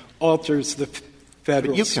 power alters the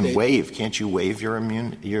federal But you state. can waive. Can't you waive your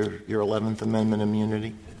 11th Amendment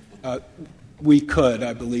immunity? We could,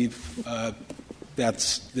 I believe.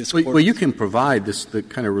 That's this Well, you can provide the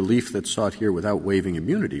kind of relief that's sought here without waiving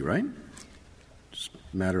immunity, right? It's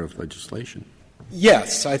a matter of legislation.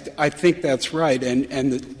 Yes, I think that's right.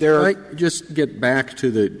 And there are. Can I just get back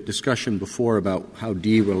to the discussion before about how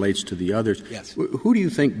D relates to the others? Yes. Who do you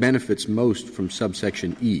think benefits most from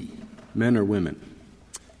subsection E, men or women?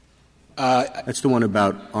 That's the one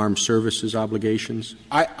about armed services obligations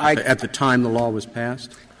at the time the law was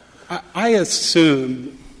passed? I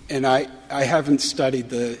assume, and I haven't studied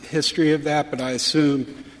the history of that, but I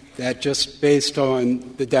assume that just based on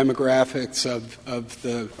the demographics of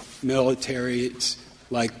the military, it's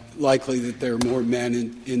likely that there are more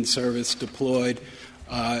men in service deployed,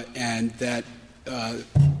 and that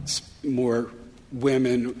more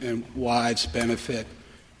women and wives benefit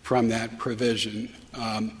from that provision.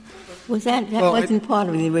 Was that wasn't part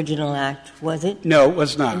of the original act, was it? No, it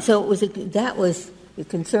was not. And so that was the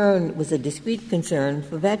concern, was a discrete concern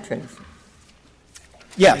for veterans.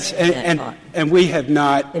 Yes, and we have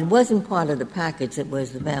not. It wasn't part of the package that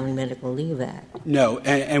was the Family Medical Leave Act. No,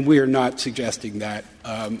 and we are not suggesting that.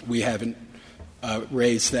 We haven't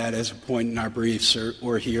raised that as a point in our briefs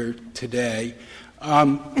or here today.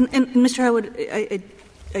 And Mr. Howard,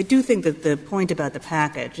 I do think that the point about the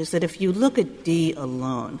package is that if you look at D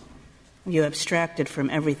alone, you abstract it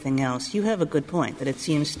from everything else, you have a good point, that it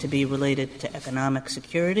seems to be related to economic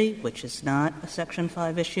security, which is not a Section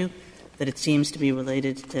 5 issue, that it seems to be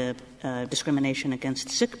related to discrimination against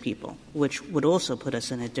sick people, which would also put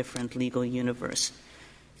us in a different legal universe.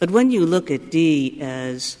 But when you look at D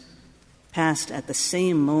as passed at the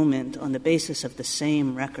same moment on the basis of the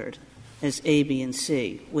same record as A, B, and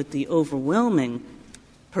C, with the overwhelming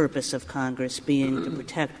purpose of Congress being to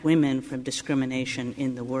protect women from discrimination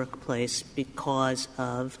in the workplace because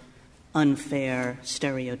of unfair,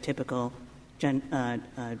 stereotypical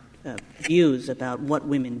views about what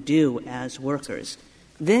women do as workers,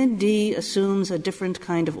 then D assumes a different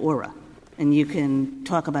kind of aura. And you can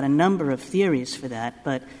talk about a number of theories for that,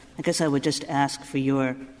 but I guess I would just ask for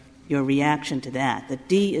your reaction to that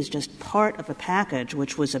D is just part of a package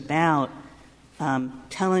which was about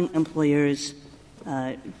telling employers,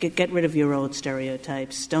 get rid of your old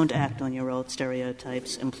stereotypes, don't act on your old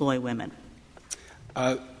stereotypes, employ women.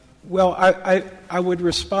 Well, I would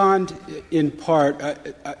respond in part,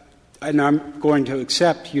 and I'm going to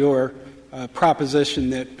accept your proposition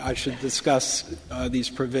that I should discuss these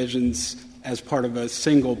provisions as part of a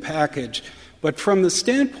single package. But from the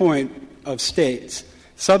standpoint of states,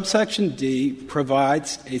 subsection D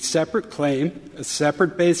provides a separate claim, a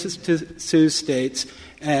separate basis to sue states,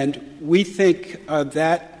 and we think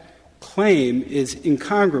that claim is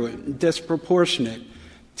incongruent and disproportionate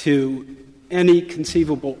to any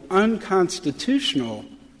conceivable unconstitutional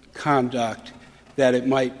conduct that it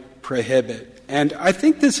might prohibit. And I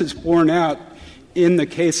think this is borne out in the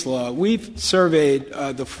case law. We've surveyed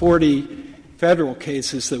the 40 federal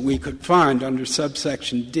cases that we could find under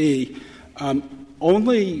subsection D.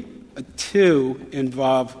 Only 2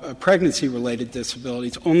 involve pregnancy-related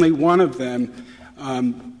disabilities. Only one of them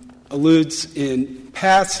alludes in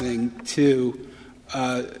passing to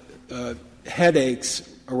headaches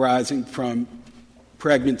arising from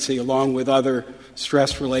pregnancy along with other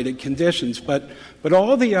stress-related conditions. But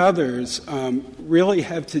all the others really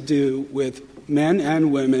have to do with men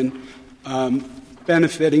and women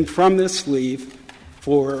benefiting from this leave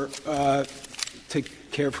to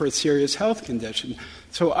care for a serious health condition.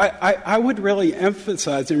 So I would really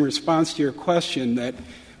emphasize in response to your question that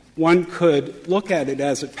one could look at it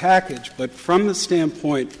as a package, but from the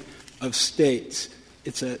standpoint of states,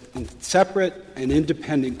 it's a separate and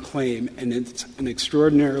independent claim, and it's an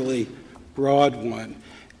extraordinarily broad one.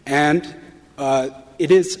 And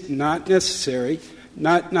it is not necessary,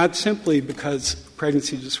 not simply because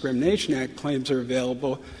Pregnancy Discrimination Act claims are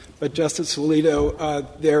available, but, Justice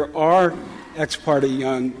Alito, there are ex parte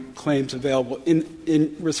Young claims available.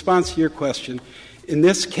 In response to your question, in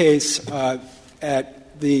this case,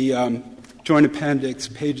 at the Joint Appendix,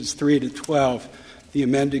 pages 3 to 12, the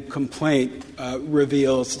amended complaint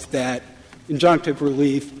reveals that injunctive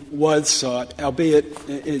relief was sought, albeit,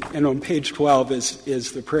 and on page 12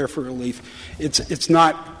 is the prayer for relief. It's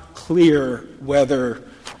not clear whether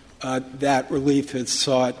that relief is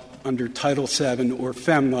sought under Title VII or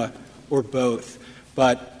FEMLA or both.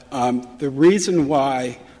 But the reason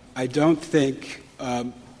why I don't think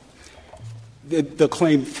the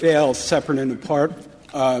claim fails separate and apart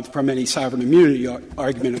from any sovereign immunity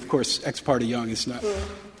argument, of course, ex parte Young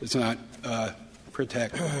does not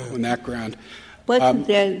protect on that ground. But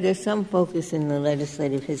there's some focus in the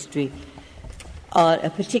legislative history,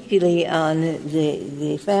 particularly on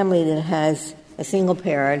the family that has a single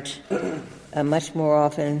parent, much more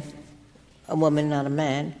often a woman, not a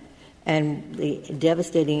man, and the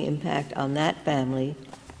devastating impact on that family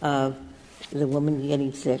of the woman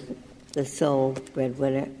getting sick, the sole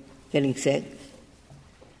breadwinner getting sick.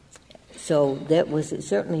 So that was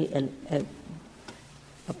certainly a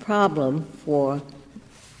problem for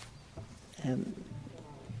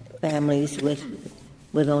families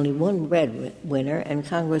with only one breadwinner, and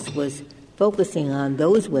Congress was focusing on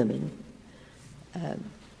those women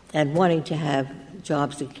and wanting to have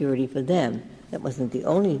job security for them. That wasn't the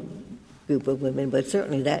only group of women, but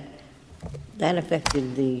certainly that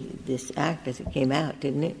affected this act as it came out,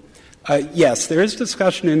 didn't it? Yes, there is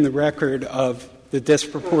discussion in the record of the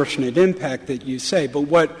disproportionate impact that you say, but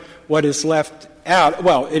what is left out,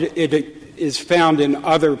 well, it is found in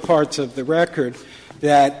other parts of the record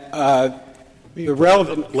that the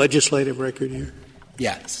relevant legislative record here?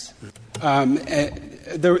 Yes. Yes,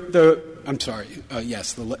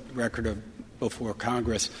 the record of before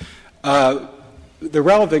Congress. The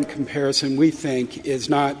relevant comparison, we think, is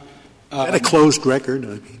not is that a closed record? I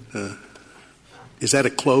mean, is that a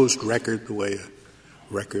closed record the way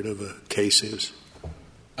a record of a case is?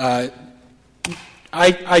 I'm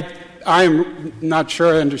not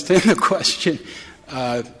sure I understand the question.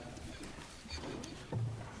 I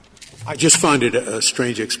just find it a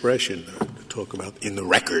strange expression to talk about in the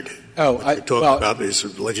record. What you're talking about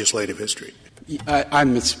is legislative history. I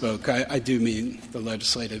misspoke. I do mean the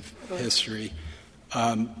legislative history.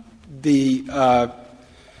 The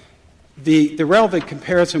relevant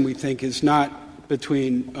comparison, we think, is not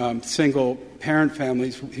between single-parent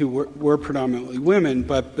families who were predominantly women,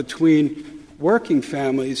 but between working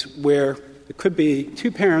families where it could be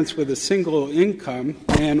two parents with a single income,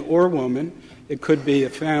 man or woman. It could be a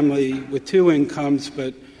family with two incomes,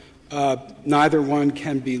 but neither one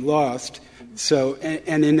can be lost. So,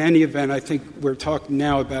 and in any event, I think we're talking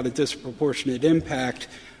now about a disproportionate impact,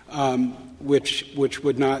 which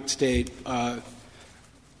would not state an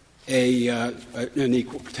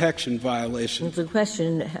equal protection violation. It's a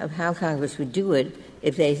question of how Congress would do it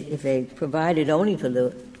if they provided only for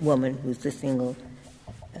the woman who's the single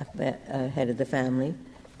head of the family.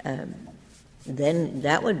 Then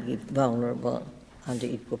that would be vulnerable under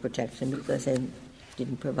equal protection because they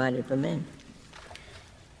didn't provide it for men.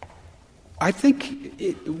 I think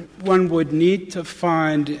one would need to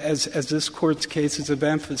find, as this Court's cases have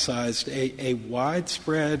emphasized, a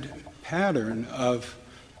widespread pattern of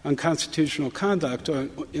unconstitutional conduct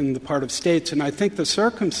in the part of states. And I think the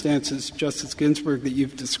circumstances, Justice Ginsburg, that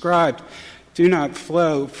you've described do not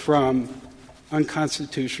flow from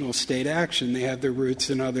unconstitutional state action. They have their roots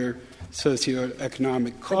in other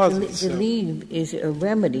socioeconomic causes. But the leave is a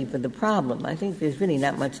remedy for the problem. I think there's really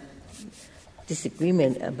not much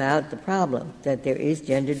disagreement about the problem, that there is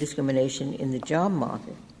gender discrimination in the job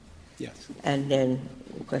market. Yes. And then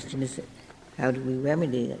the question is, how do we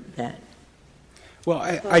remedy that? Well,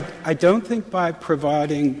 I don't think by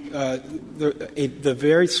providing the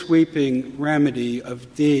very sweeping remedy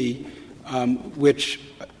of D, which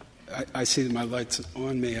I see that my light's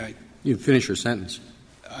on. May I? You finish your sentence.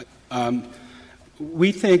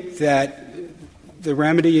 We think that the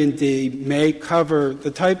remedy in D may cover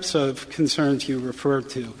the types of concerns you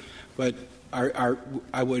referred to, but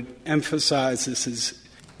I would emphasize this is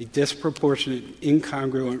a disproportionate,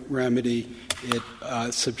 incongruent remedy.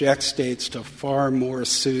 It subjects states to far more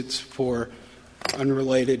suits for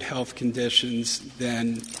unrelated health conditions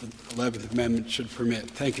than the 11th Amendment should permit.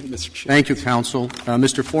 Thank you, Mr. Chairman. Thank you, counsel.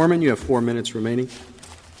 Mr. Foreman, you have 4 minutes remaining.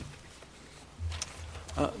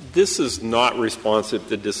 This is not responsive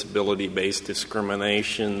to disability-based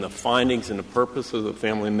discrimination. The findings and the purpose of the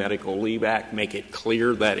Family Medical Leave Act make it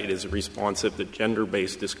clear that it is responsive to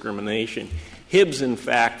gender-based discrimination. Hibbs, in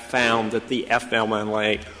fact, found that the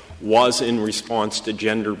FMLA was in response to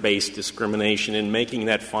gender-based discrimination. In making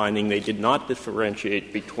that finding, they did not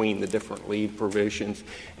differentiate between the different leave provisions.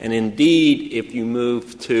 And indeed, if you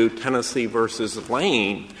move to Tennessee versus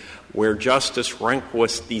Lane, where Justice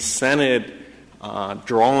Rehnquist dissented,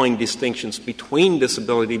 drawing distinctions between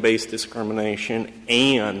disability-based discrimination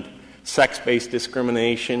and sex-based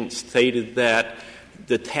discrimination, stated that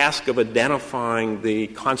the task of identifying the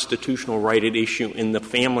constitutional right at issue in the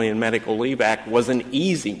Family and Medical Leave Act was an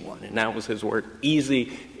easy one, and that was his word,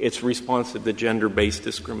 easy. It's responsive to gender-based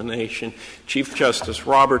discrimination. Chief Justice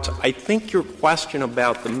Roberts, I think your question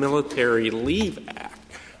about the Military Leave Act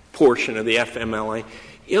portion of the FMLA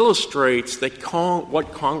illustrates that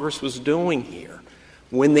what Congress was doing here.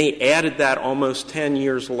 When they added that almost 10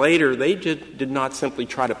 years later, they did not simply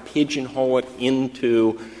try to pigeonhole it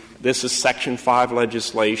into this is Section 5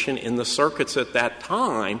 legislation. In the circuits at that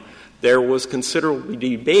time, there was considerable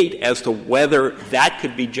debate as to whether that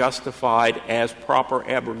could be justified as proper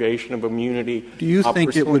abrogation of immunity. Do you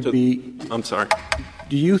think it would be — I'm sorry.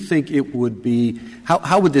 Do you think it would be —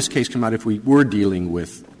 how would this case come out if we were dealing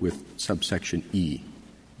with subsection E?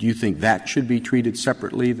 Do you think that should be treated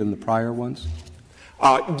separately than the prior ones?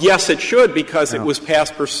 Yes, it should, because it was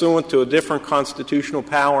passed pursuant to a different constitutional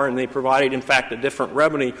power, and they provided, in fact, a different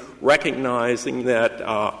remedy, recognizing that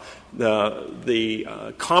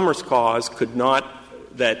the Commerce Clause could not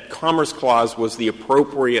 — that Commerce Clause was the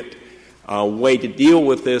appropriate way to deal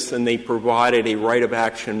with this, and they provided a right of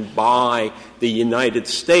action by the United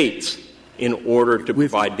States in order to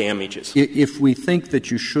provide damages. If we think that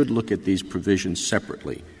you should look at these provisions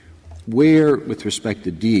separately, where, with respect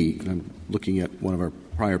to D, and I'm looking at one of our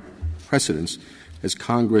prior precedents, has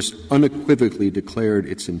Congress unequivocally declared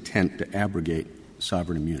its intent to abrogate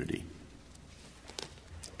sovereign immunity?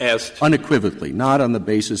 Unequivocally, not on the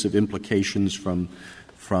basis of implications from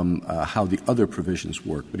how the other provisions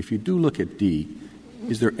work. But if you do look at D,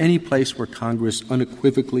 is there any place where Congress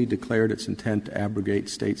unequivocally declared its intent to abrogate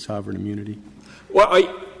state sovereign immunity? Well,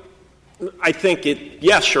 I think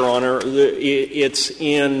yes, Your Honor. It's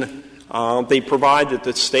in they provide that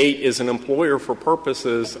the state is an employer for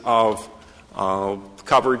purposes of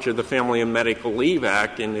coverage of the Family and Medical Leave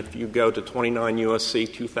Act. And if you go to 29 U.S.C.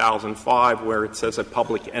 2005, where it says a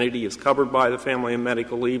public entity is covered by the Family and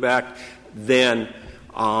Medical Leave Act, then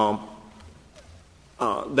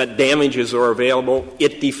that damages are available.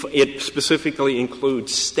 It specifically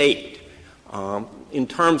includes state. In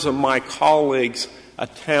terms of my colleagues'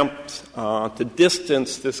 attempt to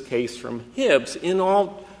distance this case from Hibbs, in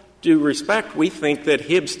all due respect, we think that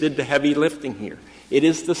Hibbs did the heavy lifting here. It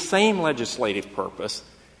is the same legislative purpose.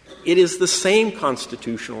 It is the same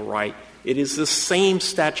constitutional right. It is the same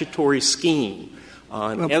statutory scheme.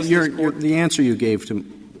 The answer you gave to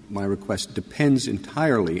my request depends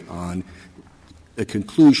entirely on the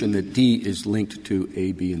conclusion that D is linked to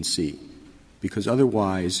A, B, and C, because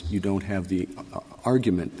otherwise you don't have the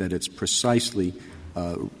argument that it's precisely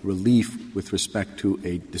relief with respect to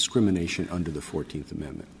a discrimination under the 14th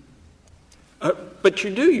Amendment. But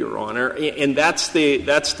you do, Your Honor, and that's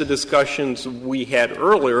the discussions we had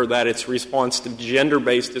earlier, that it's response to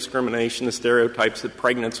gender-based discrimination, the stereotypes that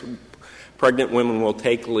pregnant women will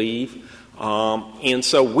take leave. And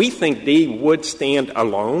so we think D would stand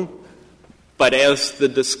alone. But as the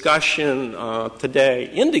discussion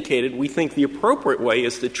today indicated, we think the appropriate way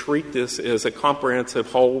is to treat this as a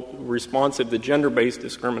comprehensive whole responsive to gender-based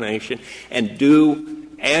discrimination and do,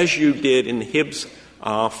 as you did in Hibbs,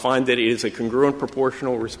 find that it is a congruent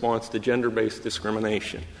proportional response to gender-based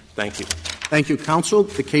discrimination. Thank you. Thank you, counsel.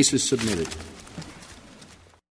 The case is submitted.